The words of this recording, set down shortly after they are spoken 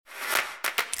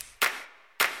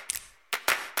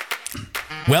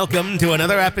Welcome to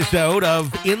another episode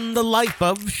of In the Life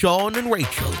of Sean and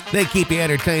Rachel. They keep you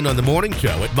entertained on the morning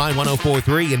show at My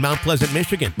 104.3 in Mount Pleasant,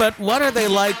 Michigan. But what are they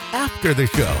like after the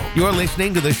show? You're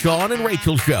listening to the Sean and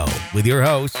Rachel Show with your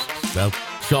hosts, well,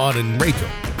 Sean and Rachel.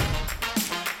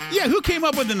 Yeah, who came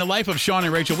up with In the Life of Sean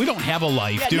and Rachel? We don't have a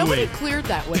life, do nobody we? Cleared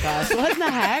that with us. What in the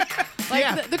heck? Like,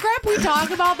 Yeah. the crap we talk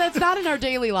about, that's not in our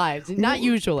daily lives. Not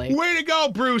usually. Way to go,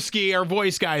 Brewski, our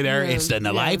voice guy there. Yeah, It's In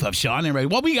the yeah. Life of Sean and Rachel.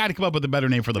 Well, we got to come up with a better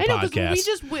name for the I know, 'cause podcast.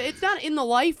 it's not in the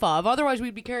life of. Otherwise,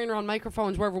 we'd be carrying around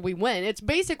microphones wherever we went. It's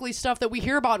basically stuff that we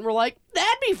hear about and we're like,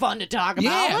 that'd be fun to talk about.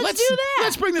 Yeah, let's do that.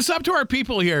 Let's bring this up to our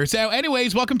people here. So,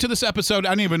 anyways, welcome to this episode. I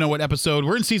don't even know what episode.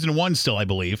 We're in season 1 still, I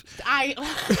believe.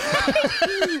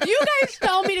 You guys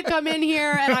tell me to come in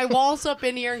here and I waltz up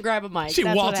in here and grab a mic. She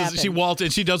That's what waltzes. happens. She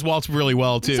waltzes. She does waltz really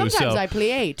well too. Sometimes so. I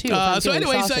plie too. If I'm So, feeling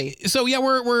anyways, saucy. yeah,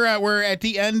 we're at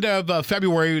the end of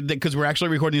February because we're actually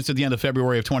recording this at the end of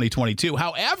February of 2022.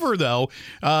 However, though,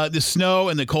 the snow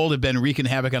and the cold have been wreaking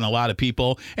havoc on a lot of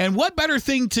people. And what better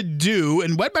thing to do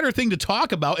and what better thing to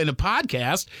talk about in a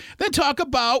podcast than talk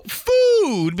about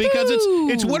food? Because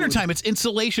it's wintertime. It's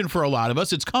insulation for a lot of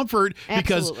us. It's comfort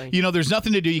Absolutely. because there's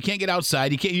nothing to do. You can't get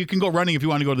outside. You can go running if you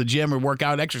want to go to the gym or work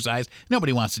out, exercise.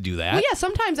 Nobody wants to do that. Well, yeah,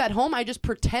 sometimes at home I just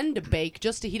pretend to bake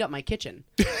just to heat up my kitchen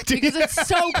because it's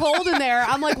so cold in there.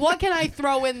 I'm like, what can I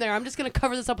throw in there? I'm just going to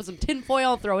cover this up with some tin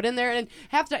foil, throw it in there, and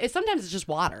sometimes it's just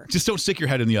water. Just don't stick your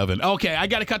head in the oven. Okay, I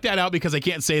got to cut that out because I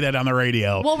can't say that on the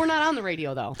radio. Well, we're not on the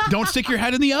radio, though. Don't stick your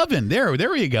head in the oven.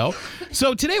 There you go.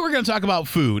 So today we're going to talk about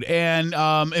food, and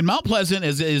Mount Pleasant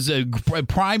is a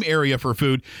prime area for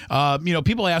food.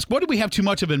 People ask, what do we have too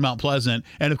much of in Mount Pleasant?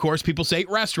 And of course, people say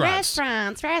restaurants.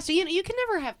 Restaurants. You can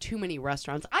never have too many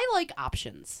restaurants. I like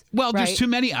options. Well, right? there's too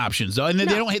many options, though, and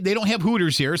No. they don't have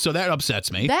Hooters here, so that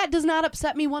upsets me. That does not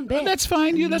upset me one bit. That's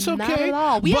fine. Yeah, that's okay. Not at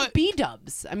all. We have But-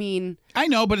 B-dubs. I mean, I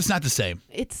know, but it's not the same.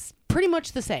 it's pretty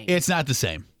much the same. It's not the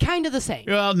same. Kind of the same.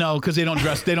 Well, no, because they don't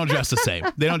dress. They don't dress the same.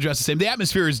 They don't dress the same. The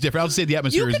atmosphere is different. I would say the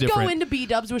atmosphere You is could different. go into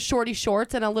B-dubs with shorty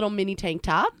shorts and a little mini tank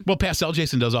top. Well, Pastel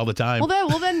Jason does all the time.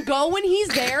 Well, then go when he's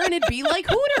there, and it'd be like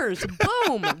Hooters.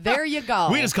 Boom. There you go.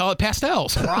 We just call it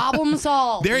pastels. Problem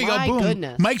solved. There you My go. Boom.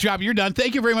 Goodness. Mic drop. You're done.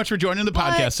 Thank you very much for joining the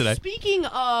podcast today. Speaking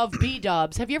of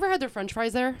B-dubs, have you ever had their French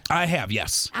fries there? I have,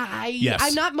 yes. Yes.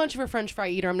 I'm not much of a French fry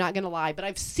eater. I'm not gonna lie, but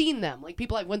I've seen them. Like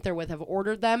people I went there with have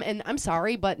ordered them, and I'm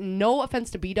sorry, but no offense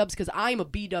to B-dubs because I'm a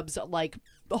B-dubs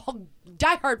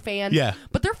diehard fan. Yeah.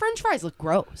 But their French fries look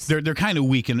gross. They're kind of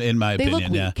weak in my They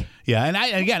opinion. look weak. Yeah. And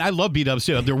I love B-dubs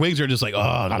too. Their wings are just like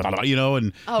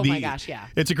and Oh, my gosh, yeah.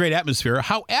 It's a great atmosphere.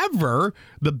 However,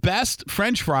 the best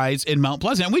French fries in Mount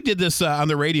Pleasant, and we did this on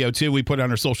the radio too. We put it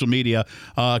on our social media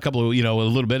a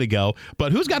little bit ago.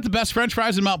 But who's got the best French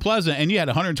fries in Mount Pleasant? And you had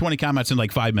 120 comments in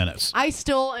like 5 minutes. I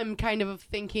still am kind of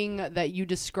thinking that you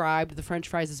described the French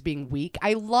fries as being weak.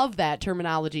 I love that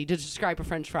terminology to describe a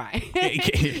French fry.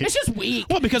 It's just weak.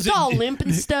 Well, because it's all limp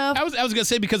and stuff. I was gonna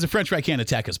say because the French fry can't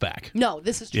attack us back. No,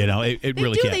 this is true. It They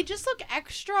really do. can't. They just look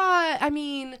extra. I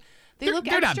mean, they're not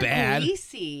extra bad.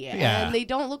 greasy, Yeah. and they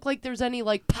don't look like there's any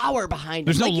like power behind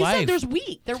There's them. no Like you life. said, there's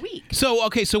weak. They're weak.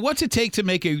 So what's it take to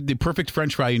make the perfect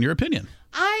French fry in your opinion?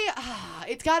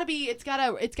 It's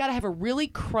gotta have a really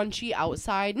crunchy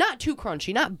outside, not too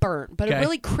crunchy, not burnt, but Okay. a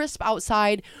really crisp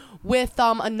outside with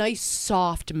a nice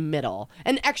soft middle,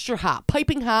 and extra hot,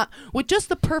 piping hot, with just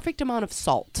the perfect amount of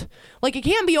salt. Like it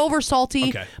can't be over salty,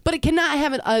 Okay. but it cannot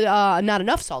have not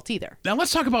enough salt either. Now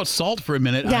let's talk about salt for a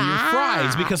minute on your Yeah.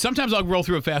 fries, because sometimes I'll roll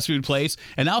through a fast food place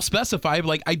and I'll specify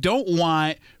like I don't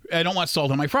want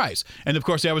salt on my fries, and of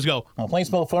course they always go, "Well,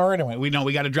 please move forward," and we know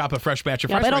we got to drop a fresh batch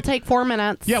of Yeah, fries. it'll take 4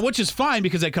 minutes. Yeah, which is fine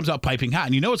because that comes out piping hot,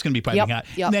 and you know it's going to be piping hot.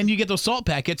 Yep. And then you get those salt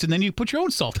packets, and then you put your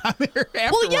own salt on there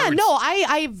afterwards. Well, yeah, no,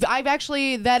 I've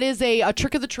actually, that is a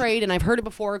trick of the trade, and I've heard it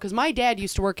before because my dad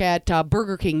used to work at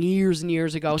Burger King years and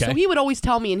years ago. Okay. So he would always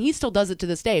tell me, and he still does it to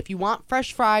this day, if you want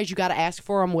fresh fries, you got to ask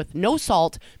for them with no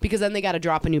salt because then they got to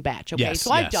drop a new batch. Okay, Yes,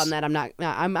 so I've yes. done that.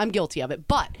 I'm guilty of it,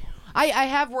 but. I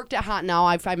have worked at Hot Now.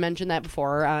 I've mentioned that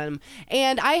before.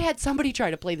 And I had somebody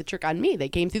try to play the trick on me. They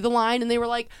came through the line and they were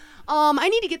like, I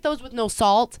need to get those with no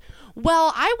salt.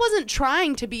 Well, I wasn't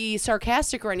trying to be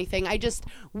sarcastic or anything.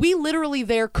 We literally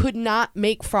there could not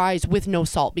make fries with no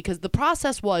salt because the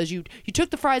process was you took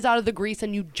the fries out of the grease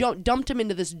and you dumped them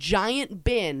into this giant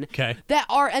bin. Okay.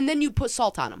 And then you put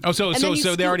salt on them. Oh, so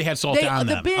they already had salt on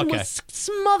them. The bin Okay. was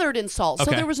smothered in salt, so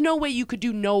Okay. there was no way you could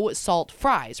do no salt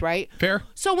fries, right? Fair.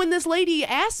 So when this lady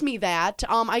asked me that,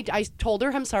 I told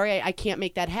her, I'm sorry, I can't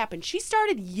make that happen. She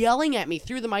started yelling at me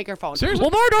through the microphone. Seriously?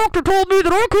 Well, my doctor told me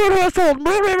that I can't have salt.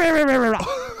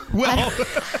 Well,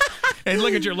 And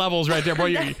look at your levels right there. Boy,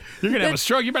 you're going to have a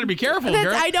stroke. You better be careful,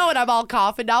 girl. I know, and I'm all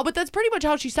coughing now, but that's pretty much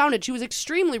how she sounded. She was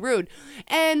extremely rude.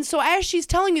 And so as she's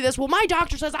telling me this, well, my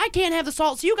doctor says I can't have the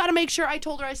salt, so you got to make sure. I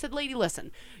told her, I said, lady,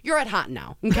 listen, you're at Hot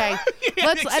Now, okay?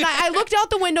 And I looked out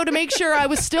the window to make sure I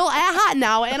was still at Hot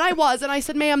Now, and I was. And I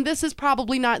said, ma'am, this is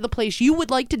probably not the place you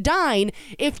would like to dine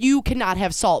if you cannot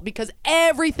have salt, because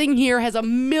everything here has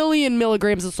 1,000,000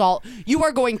 milligrams of salt. You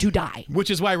are going to die. Which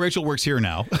is why Rachel works here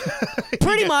now.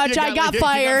 Pretty much. I got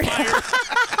fired.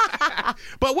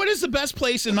 But what is the best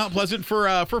place in Mount Pleasant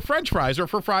for French fries or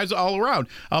for fries all around?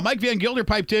 Mike Van Gilder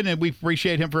piped in, and we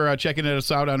appreciate him for checking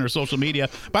us out on our social media.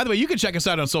 By the way, you can check us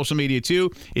out on social media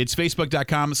too. It's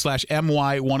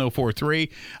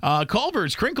facebook.com/MY1043.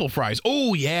 Culver's crinkle fries.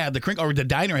 Oh yeah, the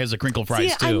diner has the crinkle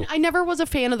fries too. I never was a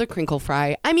fan of the crinkle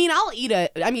fry. I mean, I'll eat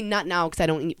it. I mean, not now because I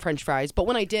don't eat French fries, but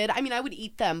when I did, I mean, I would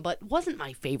eat them, but wasn't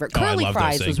my favorite. Curly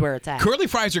fries was where it's at. Curly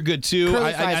fries are good too.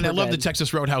 I love good. the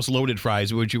Texas Roadhouse loaded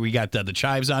fries, which we got the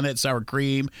chives on it, sour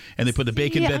cream, and they put the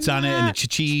bacon bits on it and the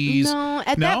cheese. No,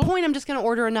 at that point, I'm just going to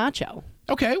order a nacho.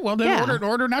 Okay, well then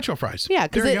order nacho fries. Yeah,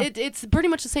 because it's pretty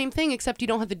much the same thing, except you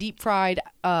don't have the deep fried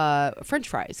French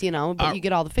fries, but you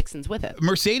get all the fixins with it.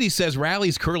 Mercedes says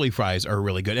Rally's curly fries are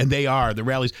really good, and they are the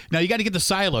Rally's. Now you got to get the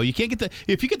silo. You can't get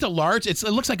if you get the large, it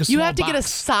looks like a small You have to get a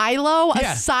silo,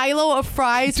 a silo of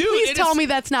fries. Dude, please tell me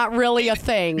that's not really a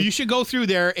thing. You should go through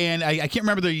there, and I can't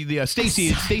remember the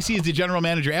Stacy. Stacy is the general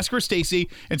manager. Ask for Stacy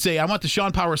and say I want the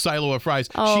Sean Power silo of fries.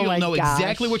 She'll know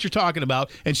exactly what you're talking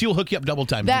about, and she will hook you up double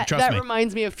time. Trust me. That reminds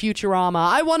me of Futurama.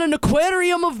 I want an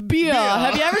aquarium of beer.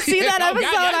 Have you ever seen that episode?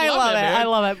 God, I love it. I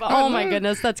love it. Oh my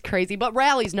goodness, that's crazy. But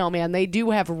Rally's, no man, they do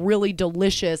have really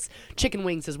delicious chicken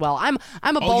wings as well. I'm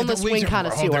a boneless wing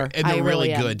connoisseur. And they're really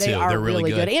good too. They're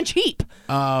really good and cheap.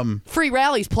 Free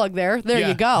Rally's plug there. There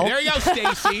you go. There you go,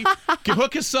 Stacy.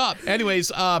 Hook us up.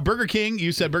 Anyways, Burger King.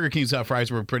 You said Burger King's fries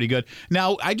were pretty good.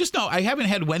 Now I just know I haven't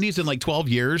had Wendy's in like 12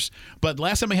 years, but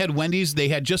last time I had Wendy's, they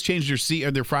had just changed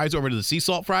their fries over to the sea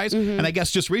salt fries, and I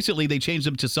guess just recently they changed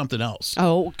them to something else.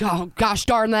 Oh, gosh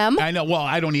darn them. I know. Well,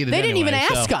 I don't eat it They anyway, didn't even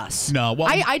ask us. No. Well,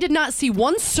 I did not see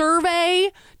one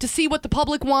survey to see what the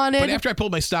public wanted. But after I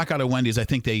pulled my stock out of Wendy's, I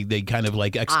think they kind of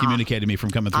like excommunicated me from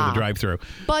coming through the drive-thru.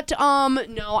 But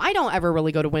no, I don't ever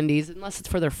really go to Wendy's unless it's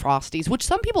for their Frosties, which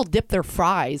some people dip their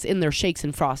fries in their shakes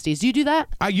and Frosties. Do you do that?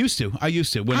 I used to when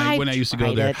I used to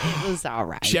go there. It was all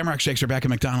right. Shamrock shakes are back at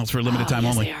McDonald's for a limited time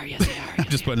only. Yes, they are.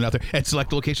 Just putting it out there at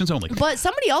select locations only. But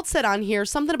somebody else said on here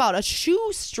something about a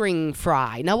shoestring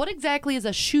fry. Now, what exactly is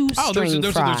a shoestring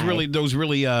fry? Those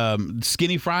really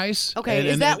skinny fries. Okay,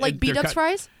 is that like B-Dubs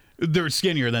fries? They're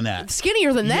skinnier than that.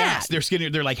 Skinnier than that? Yes, they're skinnier.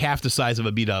 They're like half the size of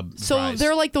a B-Dub So fries.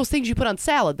 they're like those things you put on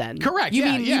salad then? Correct. You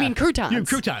mean croutons? Yeah,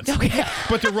 croutons. Okay. Yeah.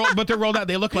 But they're rolled out.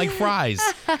 They look like fries.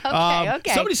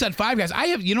 Okay. Somebody said Five Guys. I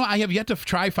have yet to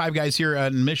try Five Guys here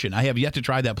in Mission. I have yet to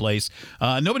try that place.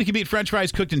 Nobody can beat French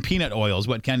fries cooked in peanut oils.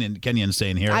 What Kenyon's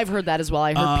saying here. I've heard that as well.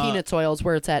 I heard peanuts oil is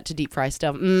where it's at to deep fry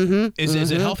stuff. Mm-hmm.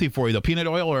 Is it healthy for you though? Peanut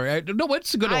oil or no?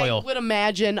 What's a good oil? I would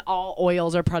imagine all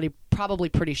oils are probably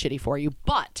pretty shitty for you.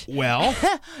 But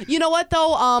you know what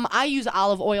though? I use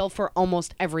olive oil for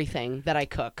almost everything that I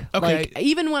cook. Okay. Like,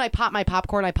 even when I pop my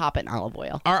popcorn, I pop it in olive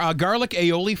oil. Our garlic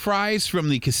aioli fries from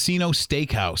the Casino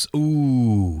Steakhouse.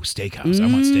 Ooh, steakhouse.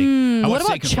 I want steak. What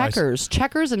about Checkers?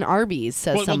 Checkers and Arby's,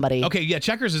 says somebody. Okay, yeah,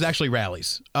 Checkers is actually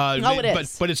Rally's. It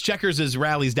is. But it's Checkers is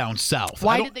Rally's down south.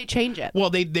 Why did they change it? Well,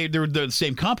 they're the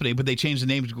same company, but they changed the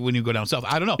names when you go down south.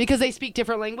 I don't know. Because they speak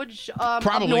different language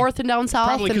probably, up north and down south?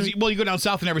 Probably because, you go down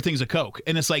south and everything's a Coke.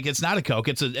 And it's like, it's not a Coke.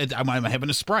 I'm having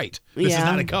a Sprite. This is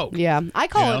not a Coke. Yeah. I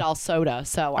call it all soda,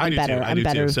 so I'm better. I'm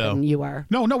better than you are.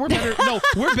 No, we're better. No,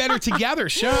 we're better together.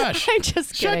 Shush. I'm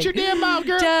just kidding. Shut your damn mouth,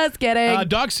 girl. Just kidding.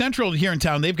 Dog Central here in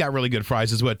town, they've got really good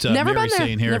fries, is what Mary's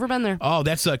saying here. Never been there. Oh,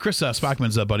 that's Chris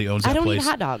Spockman's buddy owns that place. I don't eat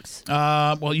hot dogs.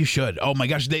 Well, you should. Oh, my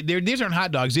gosh. These aren't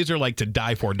hot dogs. These are like to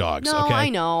die for dogs. No, okay? I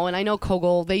know. And I know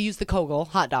Kogel. They use the Kogel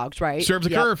hot dogs, right? Serves a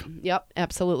curve. Yep,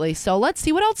 absolutely. So let's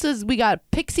see what else is. We got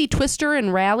Pixie Twister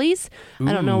and Rallies. Ooh.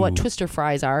 I don't know what Twister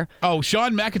fries are. Oh,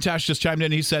 Sean McIntosh just chimed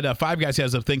in. He said Five Guys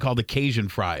has a thing called the Cajun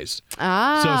fries. So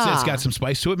it's got some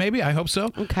spice to it, maybe. I hope so.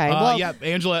 Okay. Yeah,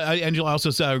 Angela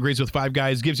also agrees with Five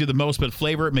Guys. Gives you the most, but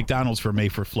flavor. McDonald's for me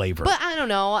for flavor. But I don't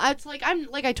know. It's like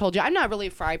I told you, I'm not really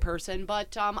a fry person,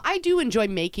 but I do enjoy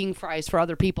making fries for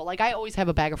other people. Like I always have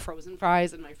a bag of frozen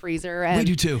fries in my freezer. And, we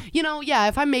do too.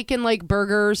 If I'm making like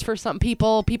burgers for some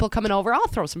people coming over, I'll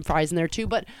throw some fries in there too.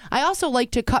 But I also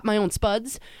like to cut my own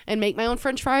spuds and make my own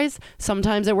French fries.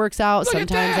 Sometimes it works out. Look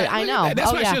sometimes at that. I know.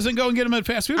 That's why she doesn't go and get them at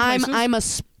fast food places. I'm a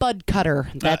Bud Cutter.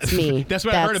 That's me. That's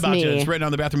what I heard about me. you. It's written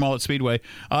on the bathroom wall at Speedway.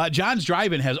 John's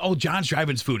Drive-In John's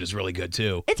Drive-In's food is really good,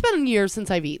 too. It's been years since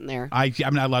I've eaten there.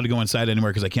 I'm not allowed to go inside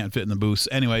anywhere because I can't fit in the booth.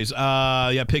 Anyways,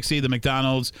 Pixie, the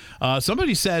McDonald's.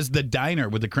 Somebody says the diner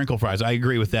with the crinkle fries. I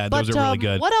agree with that. But, those are really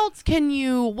good. What else can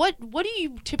you? What do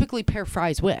you typically pair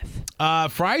fries with?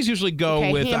 Fries usually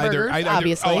go with hamburgers, either.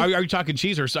 obviously. Are you talking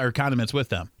cheese or condiments with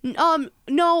them?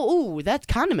 No. Ooh, that's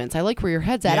condiments. I like where your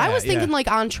head's at. I was thinking like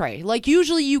entree. Like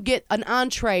usually you get an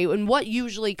entree, and what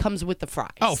usually comes with the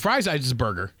fries? Oh, fries. It's a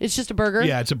burger. It's just a burger.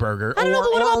 Yeah, it's a burger. I don't know.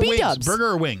 What about B-dubs? Burger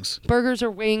or wings? Burgers or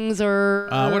wings or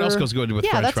what else goes good with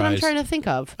French fries? Yeah, that's what I'm trying to think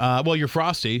of. Well, your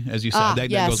Frosty, as you said, that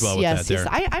goes well with that there.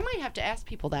 I might have to ask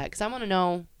people that because I want to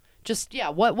know. Just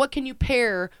what can you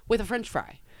pair with a French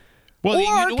fry? Well,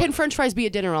 or can French fries be a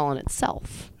dinner all in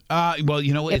itself? It's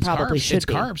probably carbs. should It's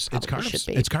be. carbs. It's Probably carbs. should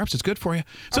be. It's carbs. It's good for you.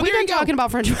 So Are we there done you go. talking about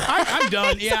French fries? I'm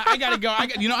done. Yeah, I gotta go. I'm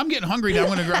getting hungry now.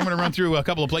 I'm gonna run through a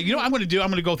couple of places. You know what I'm gonna do? I'm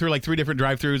gonna go through like 3 different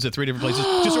drive-throughs at 3 different places.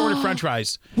 Just order French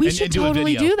fries. We and should do a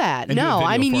totally video. do that. And do a No, video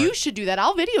I mean for you it. should do that.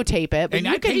 I'll videotape it, but And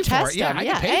you I can pay for test it. Yeah, them. I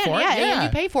can pay for it. And you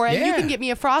pay for it. And you Yeah. can get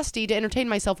me a Frosty to entertain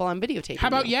myself while I'm videotaping. How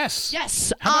about you. yes?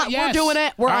 Yes. How about yes? We're doing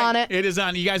it. We're All right, on it. It is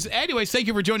on. You guys. Anyways, thank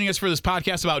you for joining us for this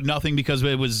podcast about nothing because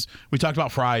we talked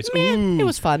about fries. Man, Ooh. it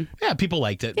was fun. Yeah, people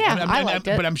liked it. Yeah, I liked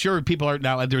it. But I'm sure people are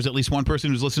now. There's at least one person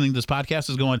who's listening to this podcast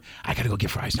is going, I got to go get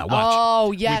fries now. Watch.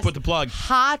 Oh, yes. We put the plug.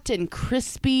 Hot and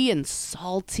crispy and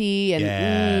salty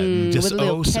and just with a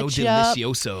little so ketchup.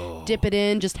 delicioso. Dip it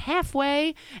in just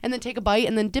halfway and then take a bite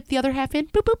and then dip the other half in.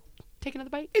 Boop, boop. Take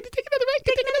another bite. Take another bite.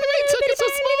 It's so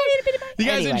small. You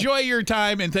guys Anyway. enjoy your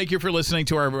time and thank you for listening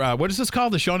to our what is this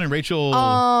called? The Sean and Rachel.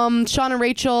 Sean and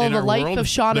Rachel, In the our life world? of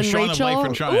Sean The and Sean of Rachel. life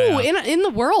from Sean, Ooh, yeah. in the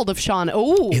world of Sean.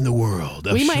 Ooh. In the world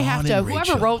of we might Sean have to. and Whoever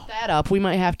Rachel. wrote that up, we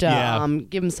might have to Yeah.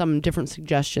 give him some different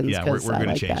suggestions. Yeah, we're 'cause going I to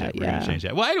like change that. that. We're going to change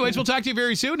that. Well, anyways, we'll talk to you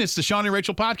very soon. It's the Sean and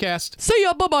Rachel podcast. See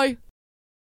ya. Bye bye.